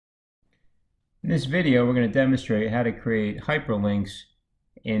this video, we're going to demonstrate how to create hyperlinks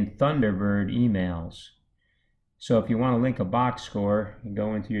in Thunderbird emails. So if you want to link a box score, you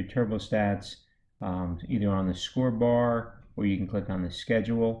go into your turbostats, either on the score bar, or you can click on the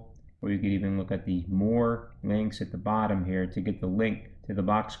schedule, or you can even look at the more links at the bottom here to get the link to the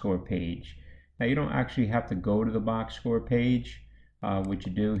box score page. Now you don't actually have to go to the box score page. What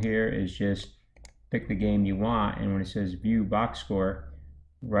you do here is just pick the game you want, and when it says view box score,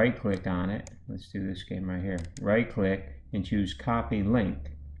 right click on it. Let's do this game right here. Right click and choose copy link.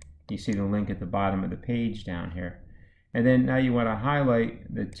 You see the link at the bottom of the page down here. And then now you want to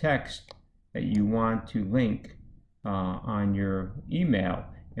highlight the text that you want to link on your email,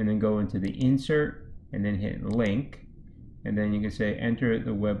 and then go into the insert and then hit link, and then you can say enter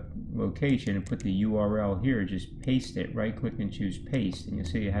the web location and put the URL here. Just paste it. Right click and choose paste, and you'll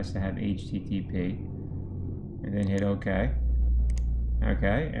see it has to have HTTP, and then hit OK.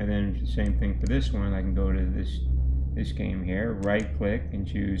 Okay, and then the same thing for this one. I can go to this game here, right click and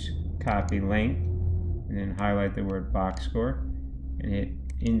choose copy link, and then highlight the word box score and hit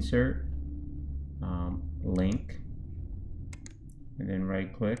insert link, and then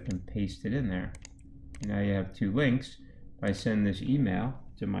right click and paste it in there. And now you have two links. If I send this email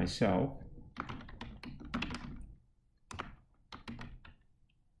to myself,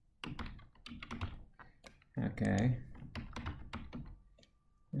 okay,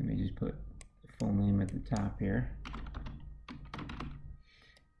 let me just put the full name at the top here.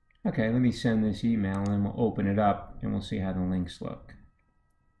 Okay, let me send this email and then we'll open it up and we'll see how the links look.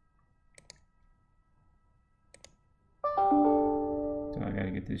 So I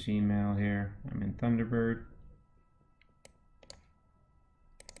gotta get this email here. I'm in Thunderbird.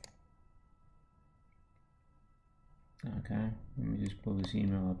 Okay, let me just pull this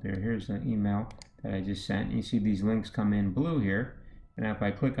email up there. Here's the email that I just sent. You see these links come in blue here. And if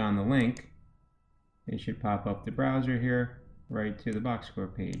I click on the link, it should pop up the browser here right to the box score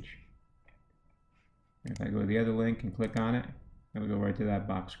page. And if I go to the other link and click on it, it'll go right to that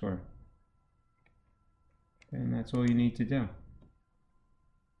box score. And that's all you need to do.